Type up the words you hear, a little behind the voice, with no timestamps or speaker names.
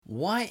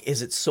Why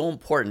is it so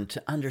important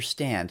to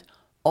understand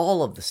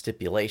all of the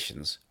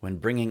stipulations when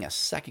bringing a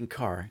second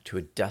car to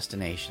a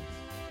destination?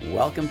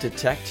 Welcome to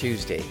Tech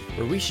Tuesday,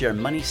 where we share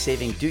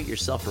money-saving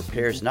do-it-yourself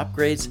repairs and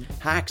upgrades,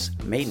 hacks,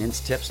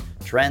 maintenance tips,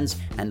 trends,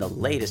 and the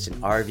latest in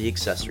RV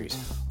accessories,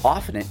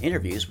 often in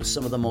interviews with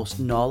some of the most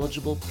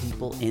knowledgeable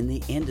people in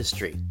the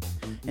industry.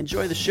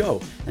 Enjoy the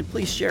show, and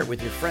please share it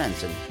with your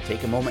friends, and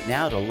take a moment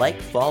now to like,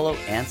 follow,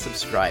 and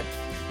subscribe.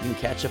 You can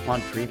catch up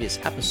on previous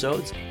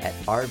episodes at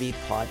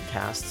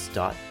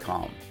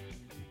rvpodcasts.com.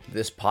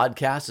 This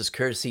podcast is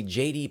courtesy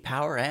JD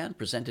Power and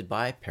presented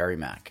by Perry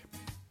Mac.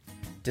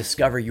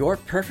 Discover your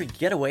perfect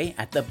getaway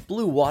at the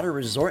Blue Water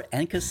Resort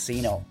and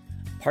Casino.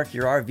 Park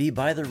your RV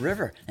by the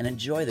river and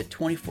enjoy the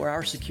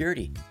 24-hour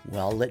security,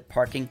 well-lit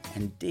parking,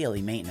 and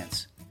daily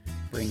maintenance.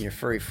 Bring your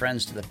furry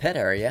friends to the pet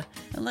area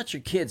and let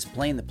your kids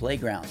play in the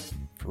playground.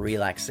 For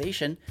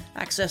relaxation,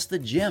 access the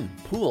gym,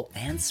 pool,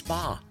 and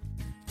spa.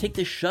 Take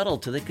the shuttle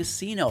to the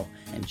casino,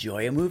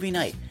 enjoy a movie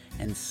night,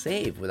 and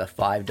save with a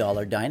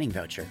 $5 dining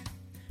voucher.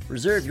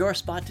 Reserve your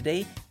spot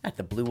today at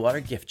the Blue Water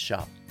Gift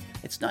Shop.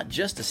 It's not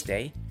just a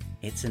stay,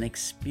 it's an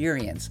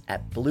experience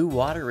at Blue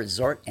Water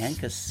Resort and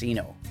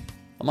Casino.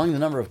 Among the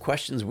number of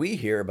questions we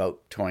hear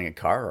about towing a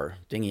car, or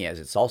dinghy as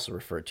it's also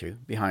referred to,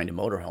 behind a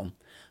motorhome,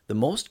 the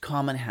most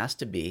common has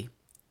to be,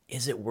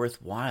 is it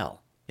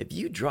worthwhile? If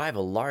you drive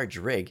a large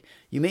rig,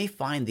 you may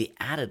find the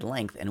added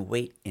length and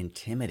weight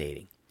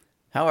intimidating.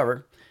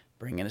 However,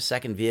 bringing a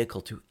second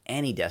vehicle to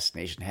any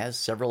destination has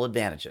several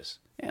advantages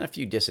and a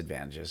few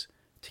disadvantages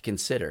to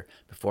consider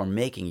before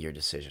making your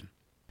decision.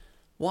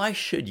 Why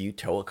should you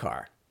tow a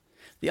car?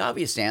 The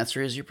obvious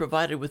answer is you're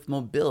provided with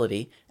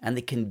mobility and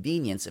the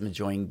convenience of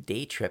enjoying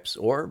day trips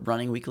or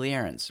running weekly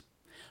errands.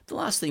 The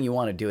last thing you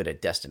want to do at a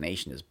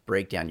destination is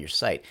break down your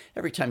site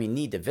every time you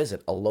need to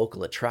visit a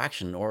local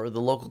attraction or the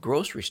local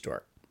grocery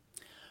store.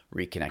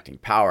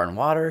 Reconnecting power and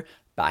water,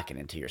 backing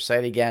into your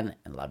site again,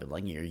 and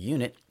leveling your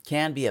unit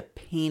can be a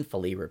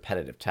painfully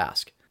repetitive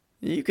task.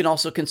 You can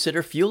also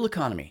consider fuel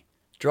economy.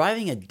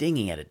 Driving a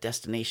dinghy at a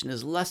destination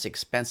is less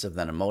expensive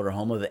than a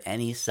motorhome of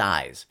any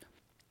size.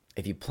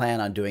 If you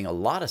plan on doing a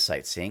lot of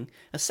sightseeing,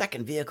 a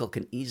second vehicle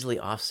can easily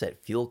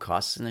offset fuel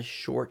costs in a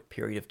short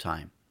period of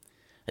time.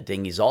 A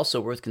dinghy is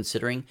also worth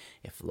considering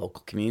if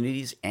local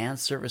communities and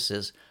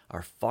services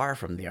are far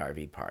from the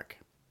RV park.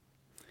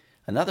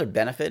 Another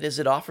benefit is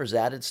it offers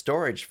added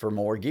storage for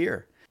more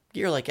gear.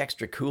 Gear like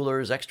extra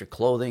coolers, extra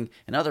clothing,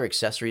 and other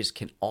accessories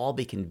can all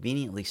be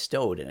conveniently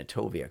stowed in a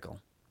tow vehicle.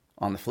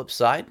 On the flip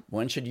side,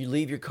 when should you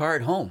leave your car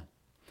at home?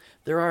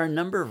 There are a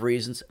number of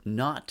reasons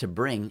not to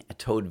bring a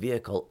towed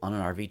vehicle on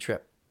an RV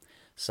trip.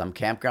 Some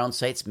campground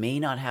sites may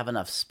not have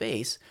enough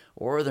space,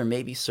 or there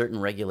may be certain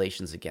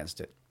regulations against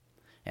it.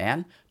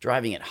 And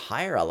driving at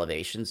higher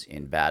elevations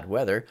in bad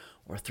weather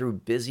or through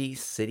busy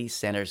city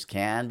centers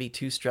can be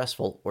too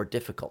stressful or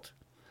difficult.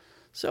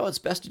 So it's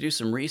best to do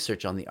some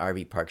research on the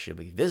RV parks you'll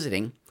be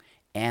visiting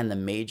and the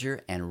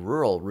major and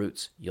rural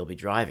routes you'll be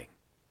driving.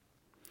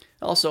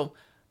 Also,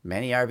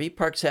 many RV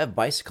parks have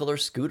bicycle or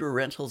scooter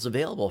rentals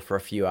available for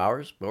a few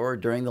hours or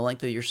during the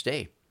length of your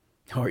stay.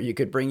 Or you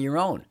could bring your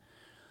own.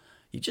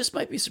 You just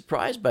might be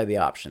surprised by the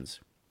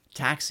options.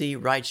 Taxi,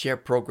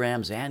 rideshare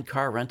programs, and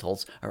car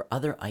rentals are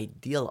other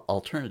ideal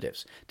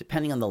alternatives,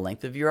 depending on the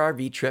length of your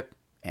RV trip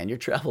and your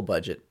travel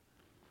budget.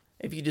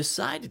 If you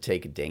decide to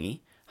take a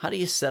dinghy, how do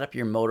you set up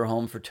your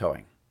motorhome for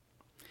towing?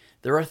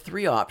 There are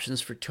 3 options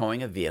for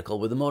towing a vehicle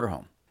with a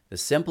motorhome. The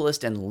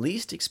simplest and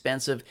least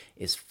expensive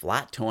is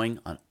flat towing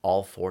on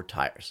all 4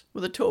 tires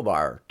with a tow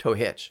bar or tow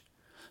hitch.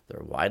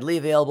 They're widely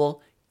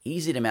available,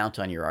 easy to mount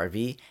on your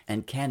RV,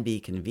 and can be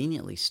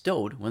conveniently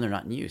stowed when they're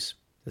not in use.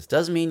 This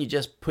doesn't mean you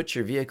just put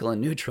your vehicle in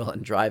neutral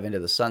and drive into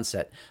the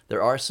sunset.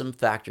 There are some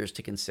factors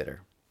to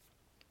consider.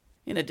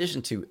 In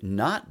addition to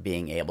not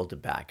being able to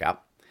back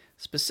up,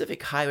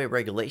 specific highway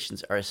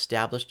regulations are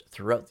established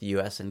throughout the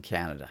US and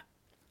Canada.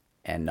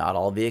 And not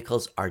all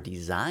vehicles are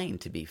designed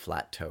to be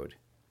flat towed.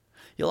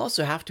 You'll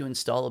also have to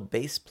install a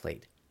base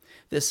plate.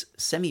 This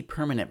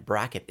semi-permanent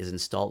bracket is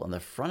installed on the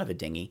front of a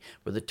dinghy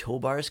where the tow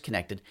bar is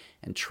connected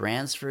and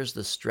transfers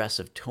the stress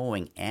of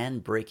towing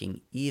and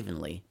braking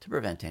evenly to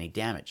prevent any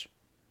damage.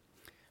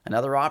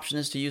 Another option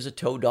is to use a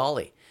tow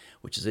dolly,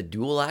 which is a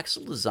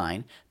dual-axle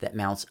design that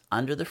mounts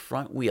under the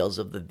front wheels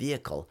of the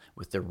vehicle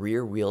with the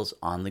rear wheels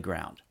on the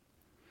ground.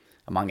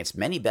 Among its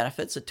many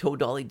benefits, a tow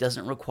dolly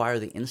doesn't require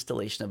the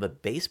installation of a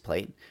base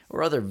plate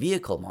or other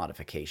vehicle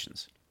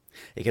modifications.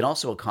 It can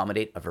also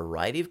accommodate a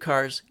variety of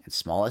cars and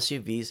small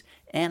SUVs,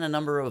 and a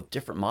number of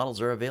different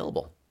models are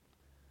available.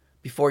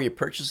 Before you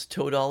purchase a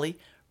tow dolly,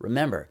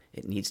 remember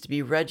it needs to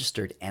be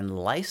registered and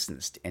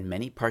licensed in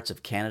many parts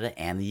of Canada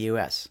and the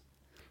US.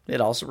 It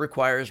also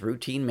requires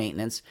routine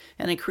maintenance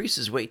and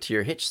increases weight to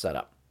your hitch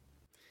setup.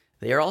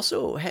 They are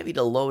also heavy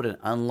to load and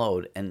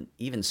unload and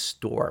even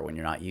store when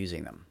you're not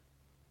using them.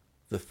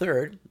 The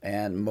third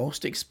and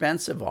most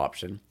expensive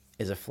option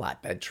is a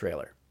flatbed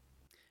trailer.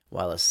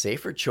 While a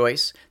safer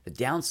choice, the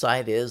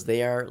downside is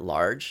they are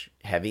large,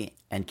 heavy,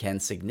 and can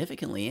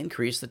significantly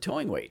increase the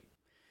towing weight.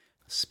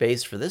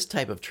 Space for this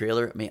type of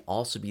trailer may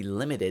also be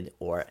limited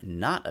or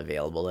not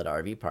available at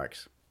RV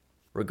parks.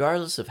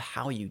 Regardless of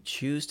how you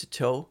choose to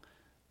tow,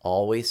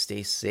 always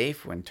stay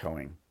safe when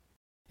towing.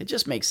 It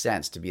just makes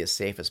sense to be as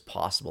safe as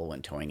possible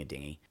when towing a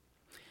dinghy.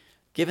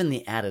 Given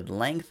the added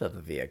length of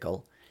the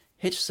vehicle,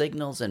 hitch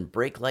signals and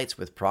brake lights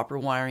with proper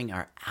wiring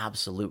are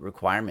absolute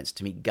requirements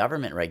to meet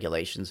government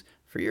regulations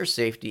for your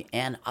safety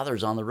and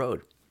others on the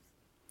road.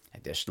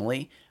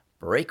 Additionally,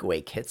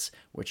 breakaway kits,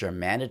 which are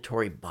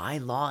mandatory by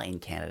law in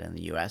Canada and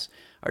the US,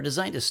 are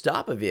designed to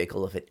stop a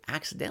vehicle if it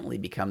accidentally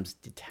becomes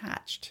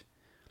detached.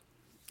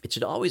 It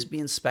should always be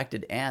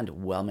inspected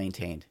and well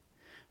maintained.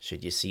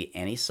 Should you see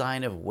any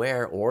sign of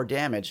wear or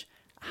damage,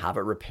 have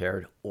it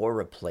repaired or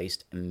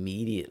replaced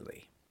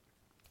immediately.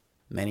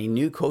 Many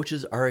new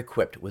coaches are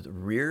equipped with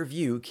rear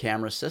view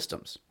camera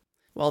systems.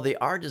 While they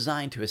are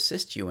designed to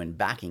assist you in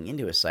backing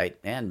into a site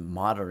and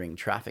monitoring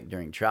traffic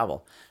during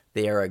travel,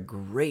 they are a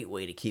great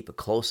way to keep a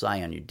close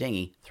eye on your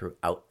dinghy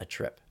throughout a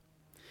trip.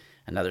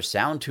 Another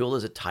sound tool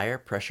is a tire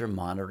pressure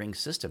monitoring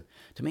system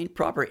to maintain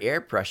proper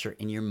air pressure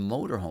in your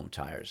motorhome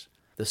tires.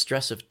 The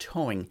stress of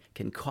towing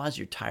can cause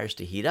your tires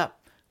to heat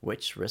up,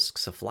 which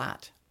risks a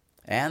flat.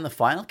 And the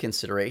final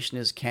consideration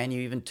is, can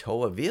you even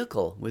tow a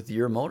vehicle with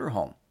your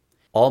motorhome?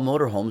 All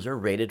motorhomes are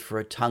rated for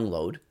a tongue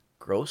load,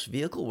 gross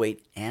vehicle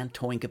weight, and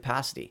towing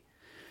capacity.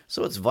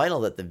 So it's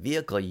vital that the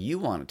vehicle you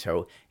want to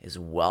tow is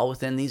well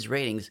within these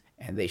ratings,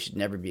 and they should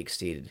never be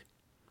exceeded.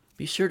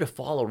 Be sure to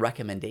follow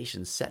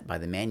recommendations set by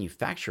the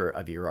manufacturer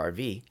of your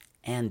RV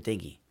and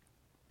dinghy.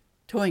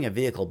 Towing a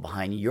vehicle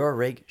behind your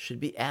rig should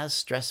be as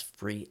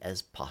stress-free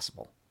as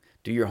possible.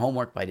 Do your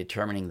homework by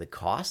determining the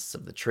costs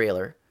of the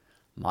trailer,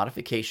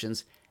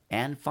 modifications,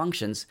 and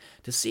functions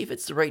to see if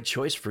it's the right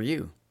choice for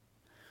you.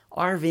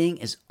 RVing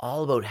is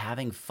all about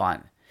having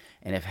fun,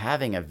 and if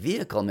having a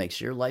vehicle makes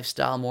your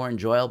lifestyle more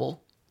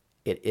enjoyable,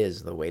 it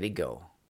is the way to go.